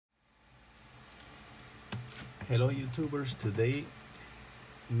Hello YouTubers, today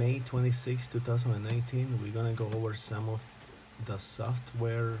May 26, 2019 we're gonna go over some of the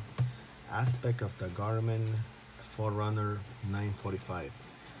software aspect of the Garmin Forerunner 945.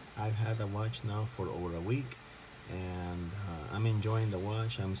 I've had the watch now for over a week and I'm enjoying the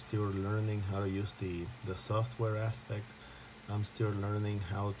watch. I'm still learning how to use the software aspect. I'm still learning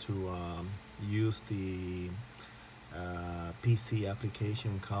how to use the PC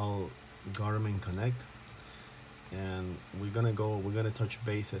application called Garmin Connect, and we're gonna touch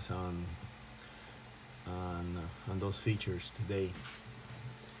bases on those features today.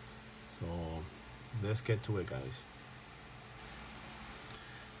 So let's get to it, guys.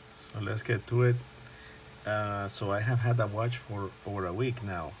 So I have had that watch for over a week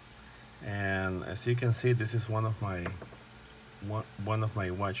now, and as you can see, this is one of my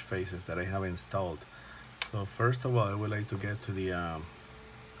watch faces that I have installed. So first of all, I would like to get to the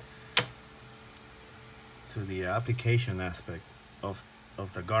application aspect of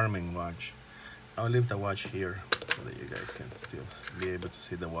the Garmin watch. I'll leave the watch here so that you guys can still be able to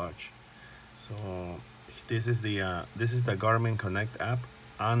see the watch. So this is the Garmin Connect app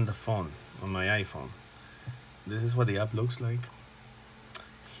on the phone, on my iPhone. This is what the app looks like.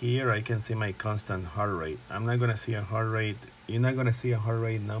 Here I can see my constant heart rate. I'm not gonna see a heart rate. You're not gonna see a heart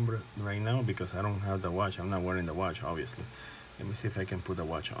rate number right now because I don't have the watch. I'm not wearing the watch, obviously. Let me see if I can put the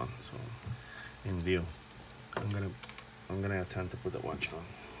watch on. So in view, I'm gonna attempt to put the watch on.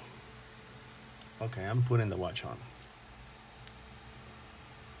 Okay, I'm putting the watch on.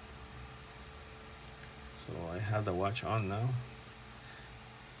 So I have the watch on now.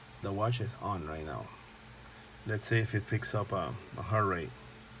 The watch is on right now. Let's see if it picks up a heart rate.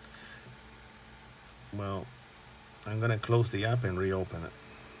 Well, I'm gonna close the app and reopen it.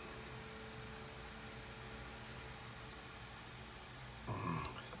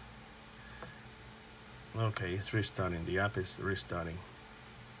 Okay, it's restarting. The app is restarting.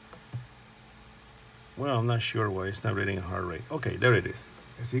 Well, I'm not sure why it's not reading a heart rate. Okay, there it is.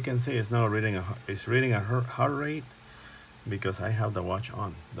 As you can see, it's now reading a heart rate because I have the watch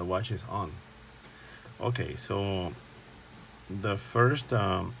on. The watch is on. Okay, so the first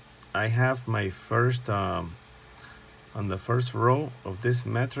I have my first on the first row of this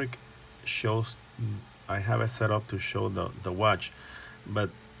metric shows, I have it set up to show the watch, but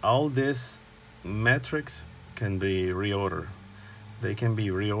all these metrics can be reordered. They can be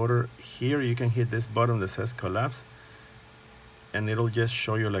reordered. Here you can hit this button that says collapse, and it'll just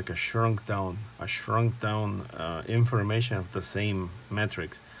show you like a shrunk down information of the same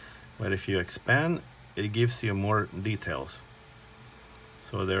metrics. But if you expand, it gives you more details.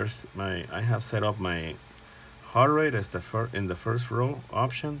 So there's I have set up my heart rate as in the first row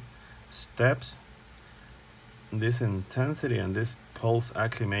option, steps, this intensity, and this pulse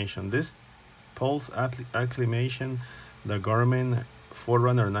acclimation. This pulse acclimation, the Garmin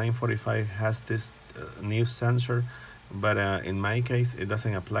Forerunner 945 has this new sensor, but in my case it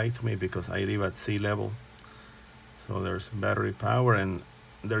doesn't apply to me because I live at sea level. So there's battery power, and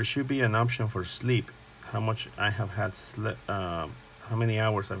there should be an option for sleep, how much I have had how many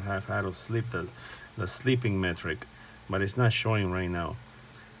hours I have had of sleep, the sleeping metric, but it's not showing right now.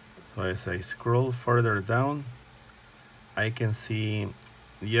 So as I scroll further down, I can see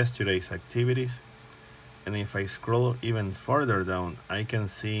yesterday's activities, and if I scroll even further down, I can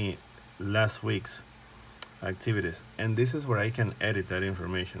see last week's activities, and this is where I can edit that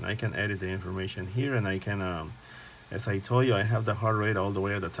information. I can edit the information here, and I can as I told you, I have the heart rate all the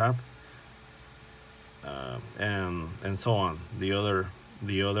way at the top, and so on, the other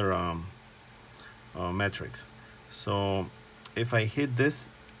metrics. So if I hit this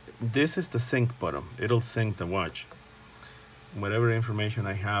is the sync button. It'll sync the watch, whatever information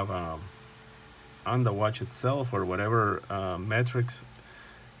I have on the watch itself, or whatever metrics.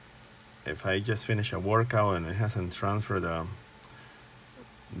 If I just finish a workout and it hasn't transferred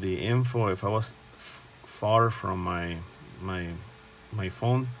the info, if I was far from my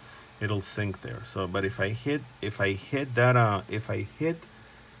phone, it'll sync there. So but if I hit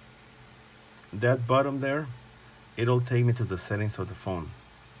that button there, it'll take me to the settings of the phone.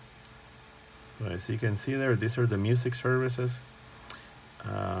 So as you can see there, these are the music services.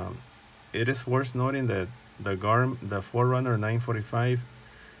 It is worth noting that the Forerunner 945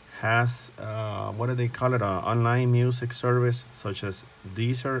 has what do they call it, online music service such as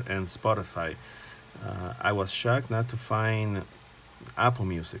Deezer and Spotify. I was shocked not to find Apple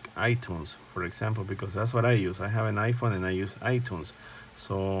Music, iTunes, for example, because that's what I use. I have an iPhone and I use iTunes.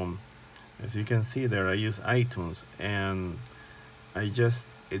 So as you can see there, I use iTunes, and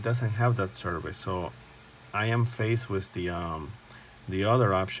it doesn't have that service. So I am faced with the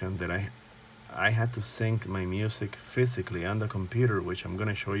other option that I had to sync my music physically on the computer, which I'm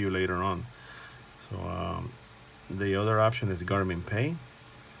gonna show you later on. So the other option is Garmin Pay.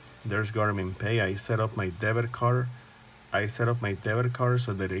 There's Garmin Pay. I set up my debit card.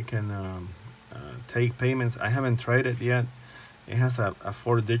 So that it can take payments. I haven't tried it yet. It has a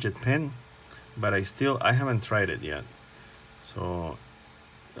 4-digit PIN, but I haven't tried it yet. So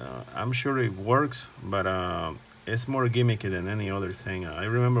I'm sure it works, but it's more gimmicky than any other thing. I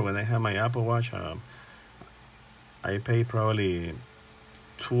remember when I had my Apple Watch, I pay probably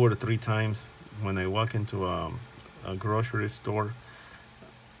 2 or 3 times when I walk into a grocery store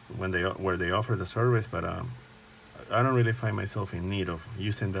where they offer the service, but I don't really find myself in need of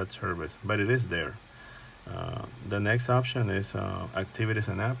using that service, but it is there. The next option is activities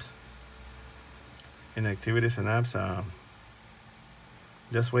and apps. In activities and apps,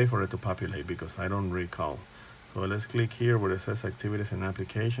 just wait for it to populate because I don't recall. So let's click here where it says activities and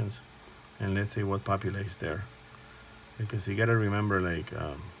applications, and let's see what populates there. Because you gotta remember, like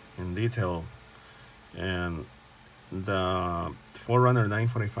in detail, and the Forerunner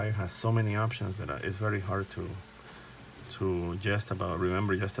 945 has so many options that it's very hard to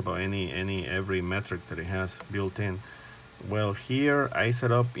remember just about every metric that it has built in. Well, here I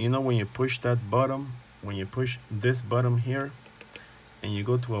set up, when you push that button, when you push this button here and you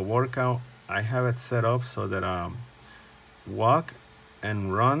go to a workout, I have it set up so that walk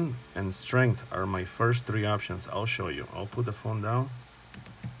and run and strength are my first 3 options. I'll show you. I'll put the phone down,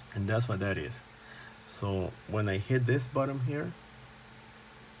 and that's what that is. So when I hit this button here,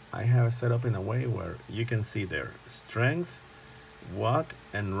 I have it set up in a way where you can see there, strength, walk,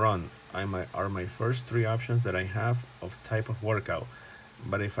 and run are my first 3 options that I have of type of workout.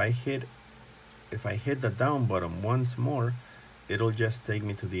 But if I hit the down button once more, it'll just take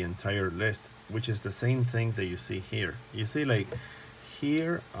me to the entire list, which is the same thing that you see here. You see, like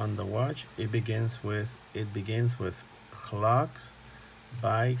here on the watch, it begins with clocks,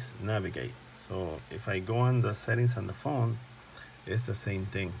 bikes, navigate. So if I go on the settings on the phone, it's the same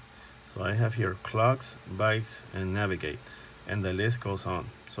thing. So I have here clocks, bikes, and navigate, and the list goes on.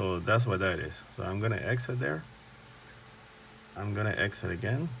 So that's what that is. So I'm gonna exit there. I'm gonna exit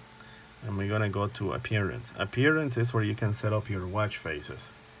again, and we're gonna go to appearance. Appearance is where you can set up your watch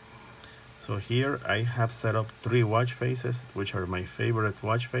faces. So here I have set up 3 watch faces, which are my favorite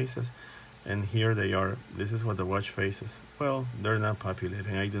watch faces, and here they are. This is what the watch faces. Well, they're not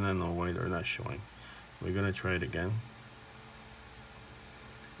populating. I do not know why they're not showing. We're gonna try it again.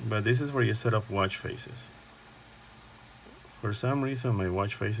 But this is where you set up watch faces. For some reason, my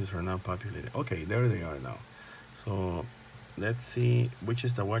watch faces are not populated. Okay, there they are now. So let's see which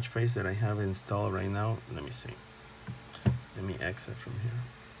is the watch face that I have installed right now. Let me see. Let me exit from here.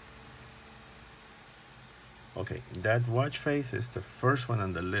 Okay, that watch face is the first one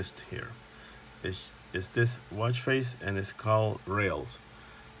on the list here. It's this watch face, and it's called Rails.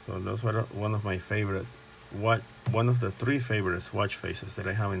 So that's one of my favorite, one of the 3 favorites watch faces that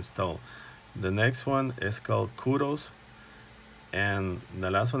I have installed. The next one is called Kudos, and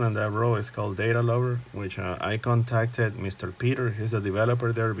the last one on that row is called Data Lover, which I contacted Mr. Peter. He's the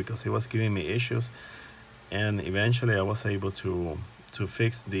developer there because he was giving me issues, and eventually I was able to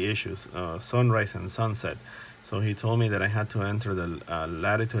fix the issues, sunrise and sunset. So he told me that I had to enter the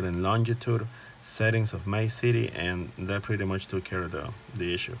latitude and longitude settings of my city, and that pretty much took care of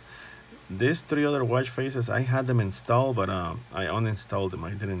the issue. These 3 other watch faces, I had them installed, but I uninstalled them.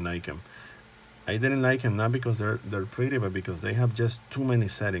 I didn't like them. I didn't like them not because they're pretty, but because they have just too many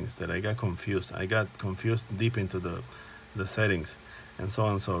settings that I got confused. I got confused deep into the settings and so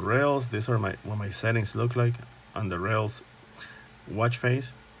on. So Rails, these are what my settings look like on the Rails watch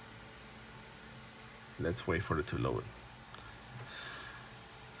face. Let's wait for it to load.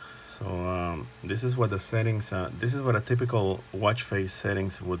 So this is what the settings, this is what a typical watch face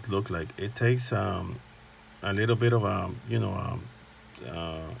settings would look like. It takes a little bit of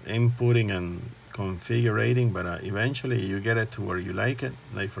inputting and configuring, but eventually you get it to where you like it.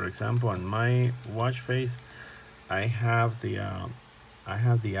 Like for example, on my watch face, I have the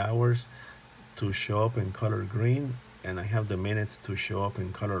hours to show up in color green, and I have the minutes to show up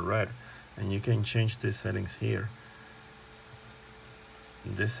in color red. And you can change these settings here.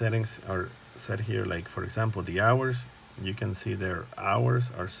 These settings are set here, like for example, the hours, you can see their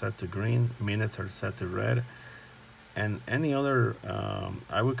hours are set to green, minutes are set to red, and any other,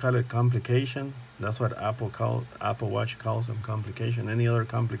 I would call it complication. That's what Apple Watch calls them, complication. Any other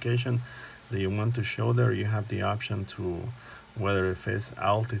complication that you want to show there, you have the option to, whether if it's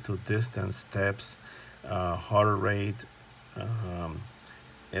altitude, distance, steps, heart rate,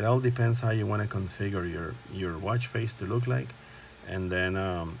 it all depends how you want to configure your watch face to look like. And then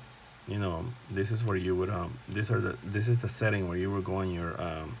you know, this is where you would this is the setting where you would go on your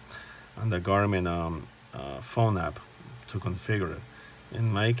on the Garmin phone app to configure it.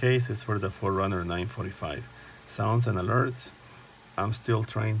 In my case, it's for the Forerunner 945. Sounds and alerts. I'm still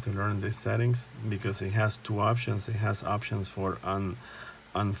trying to learn these settings because it has two options. It has options for on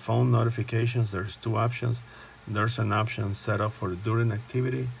phone notifications. There's two options. There's an option set up for during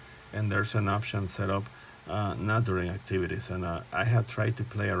activity, and there's an option set up not during activities. And I have tried to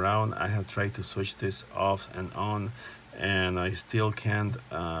play around. I have tried to switch this off and on, and I still can't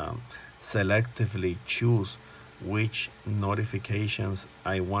selectively choose which notifications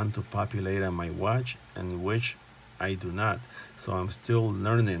I want to populate on my watch and which I do not. So I'm still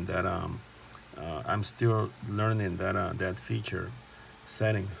learning that that feature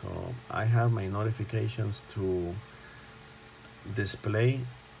setting. So I have my notifications to display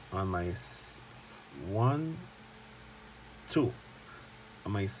on my on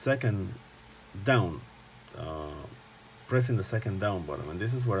my second down, pressing the second down button, and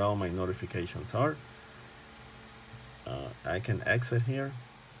this is where all my notifications are. I can exit here,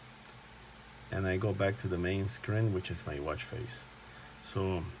 and I go back to the main screen, which is my watch face.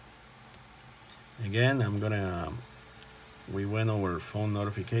 So again, I'm gonna we went over phone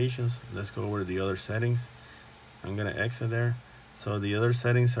notifications. Let's go over the other settings. I'm gonna exit there. So the other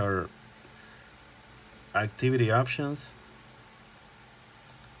settings are activity options.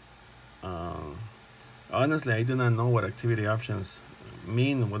 Honestly, I do not know what activity options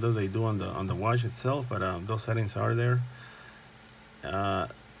mean. What do they do on the watch itself? But those settings are there.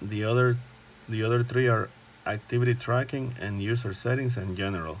 The other three are activity tracking and user settings and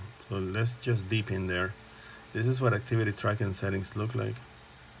general. So let's just deep in there. This is what activity tracking settings look like.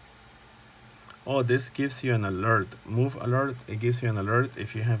 Oh, this gives you an alert, move alert. It gives you an alert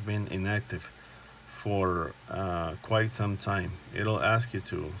if you have been inactive for quite some time. It'll ask you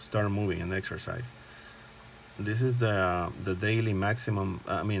to start moving and exercise. This is the daily maximum,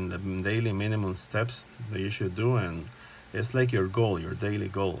 the daily minimum steps that you should do, and it's like your goal, your daily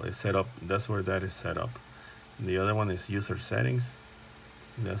goal is set up. That's where that is set up. The other one is user settings.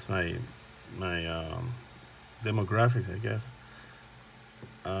 That's my demographics, I guess.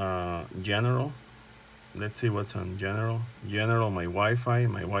 General. Let's see what's on general. General, my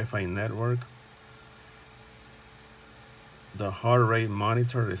Wi-Fi network. The heart rate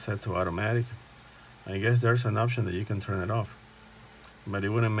monitor is set to automatic. I guess there's an option that you can turn it off, but it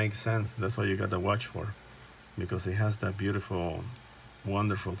wouldn't make sense. That's what you got the watch for, because it has that beautiful,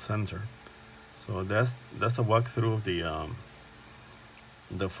 wonderful sensor. So that's a walkthrough of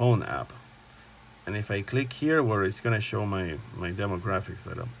the phone app. And if I click here, where it's gonna show my demographics,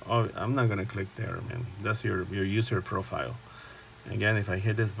 but I'm not gonna click there, man. That's your user profile. Again, if I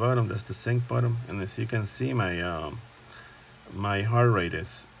hit this button, that's the sync button, and as you can see, my heart rate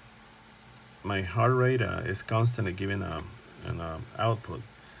is constantly giving an output,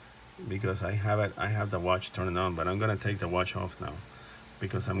 because I have the watch turned on. But I'm gonna take the watch off now,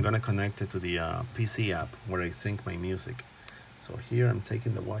 because I'm gonna connect it to the PC app where I sync my music. So here I'm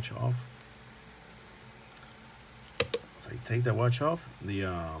taking the watch off. So I take the watch off, the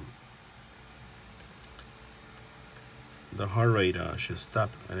heart rate should stop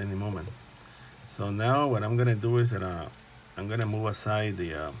at any moment. So now what I'm gonna do is that I'm gonna move aside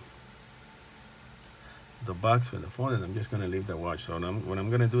the box with the phone, and I'm just gonna leave the watch. So what I'm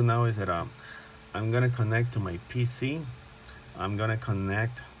gonna do now is that I'm gonna connect to my PC. I'm gonna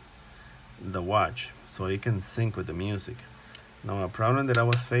connect the watch so it can sync with the music. Now, a problem that I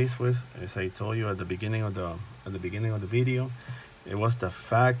was faced with, as I told you at the beginning of the video, it was the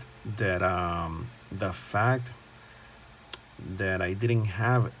fact that I didn't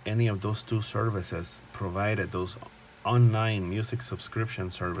have any of those two services provided, those online music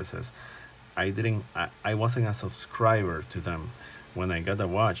subscription services. I wasn't a subscriber to them when I got the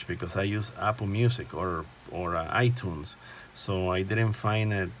watch, because I use Apple Music or iTunes. So I didn't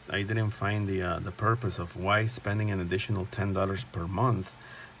find the purpose of why spending an additional $10 per month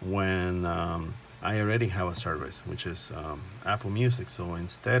when I already have a service, which is Apple Music. So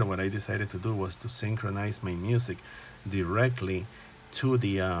instead, what I decided to do was to synchronize my music directly to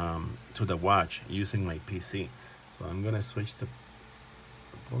the watch using my PC. So I'm gonna switch the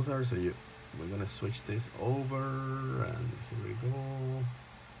poser. We're gonna switch this over, and here we go.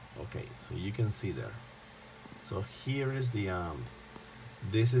 Okay, so you can see there. So here is the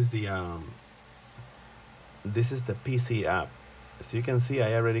this is the PC app. As you can see,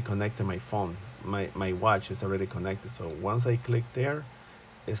 I already connected my phone. My watch is already connected. So once I click there,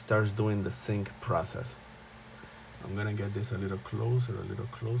 it starts doing the sync process. I'm gonna get this a little closer,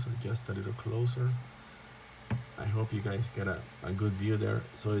 just a little closer. I hope you guys get a good view there.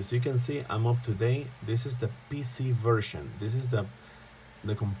 So as you can see, I'm up to date. This is the PC version. This is the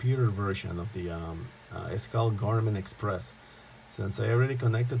computer version of the it's called Garmin Express. Since I already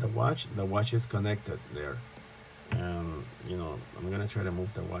connected the watch is connected there. You know, I'm gonna try to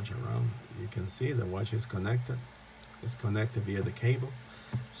move the watch around. You can see the watch is connected. It's connected via the cable.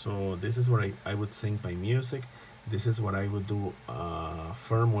 So this is where I would sync my music. This is what I would do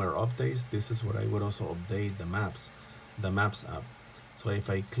firmware updates. This is what I would also update the maps app. So if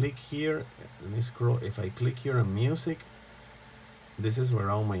I click here, let me scroll. If I click here on music, this is where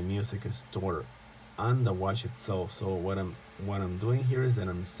all my music is stored on the watch itself. So what I'm doing here is that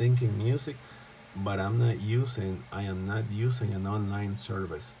I'm syncing music, but I am not using an online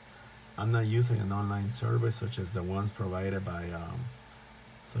service. I'm not using an online service such as the ones provided by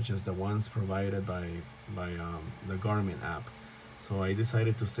the Garmin app. So I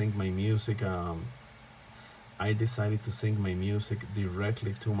decided to sync my music.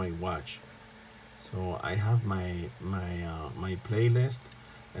 Directly to my watch. So I have my playlist,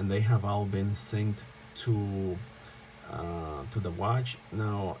 and they have all been synced to the watch.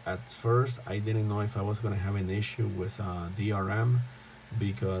 Now, at first, I didn't know if I was gonna have an issue with DRM,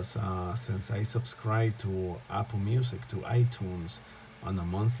 because since I subscribe to Apple Music, to iTunes on a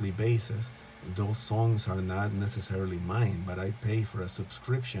monthly basis, those songs are not necessarily mine, but I pay for a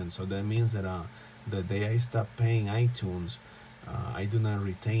subscription. So that means that the day I stop paying iTunes, I do not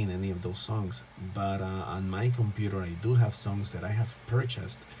retain any of those songs. But on my computer, I do have songs that I have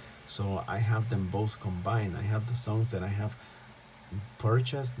purchased. So I have them both combined. I have the songs that I have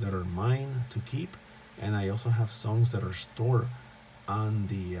purchased that are mine to keep, and I also have songs that are stored on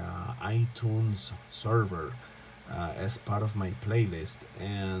the iTunes server as part of my playlist.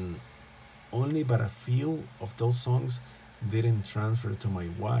 And only but a few of those songs didn't transfer to my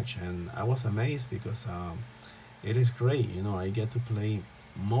watch, and I was amazed because it is great. You know, I get to play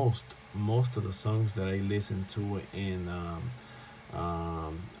most of the songs that I listen to in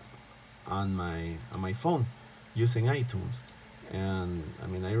on my phone using iTunes. And I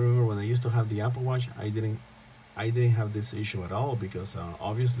mean, I remember when I used to have the Apple Watch, I didn't have this issue at all, because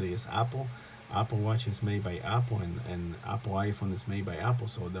obviously it's Apple. Apple Watch is made by Apple, and Apple iPhone is made by Apple,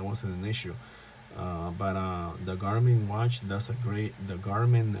 so that wasn't an issue. But the Garmin watch does the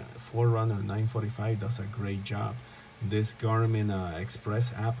Garmin Forerunner 945 does a great job. This Garmin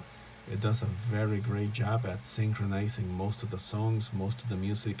Express app, it does a very great job at synchronizing most of the songs, most of the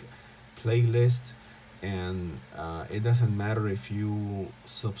music playlist. And it doesn't matter if you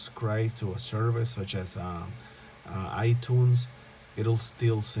subscribe to a service such as iTunes, it'll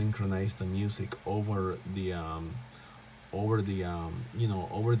still synchronize the music over the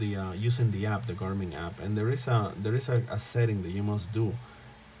using the app, the Garmin app. And there is a setting that you must do,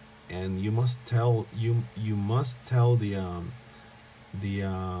 and you must tell the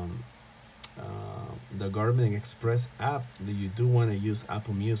Garmin Express app that you do want to use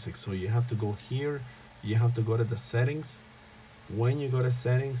Apple Music. So you have to go here, you have to go to the settings. When you go to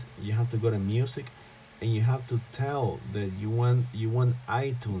settings, you have to go to music, and you have to tell that you want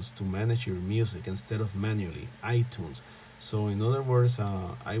iTunes to manage your music instead of manually iTunes. So in other words,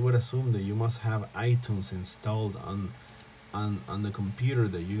 I would assume that you must have iTunes installed on the computer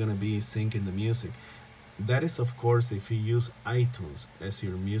that you're gonna be syncing the music. That is, of course, if you use iTunes as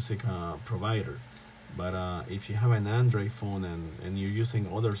your music provider. But if you have an Android phone and you're using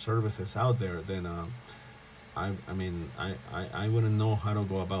other services out there, then I wouldn't know how to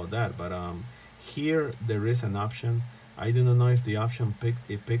go about that. But here there is an option. I do not know if the option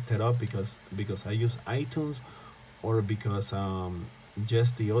picked it up because I use iTunes, or because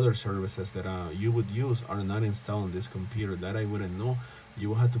just the other services that you would use are not installed on this computer. That I wouldn't know. You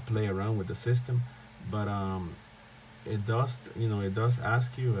will have to play around with the system. But it does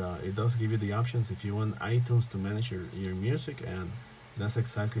ask you, it does give you the options if you want iTunes to manage your music, and that's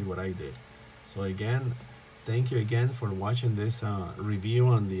exactly what I did. So again, thank you again for watching this review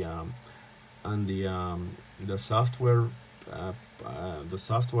on the software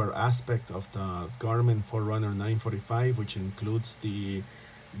aspect of the Garmin Forerunner 945, which includes the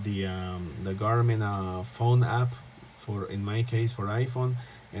Garmin phone app, for, in my case, for iPhone,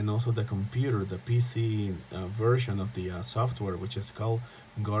 and also the computer, the PC version of the software, which is called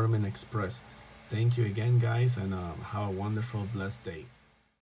Garmin Express. Thank you again, guys, and have a wonderful, blessed day.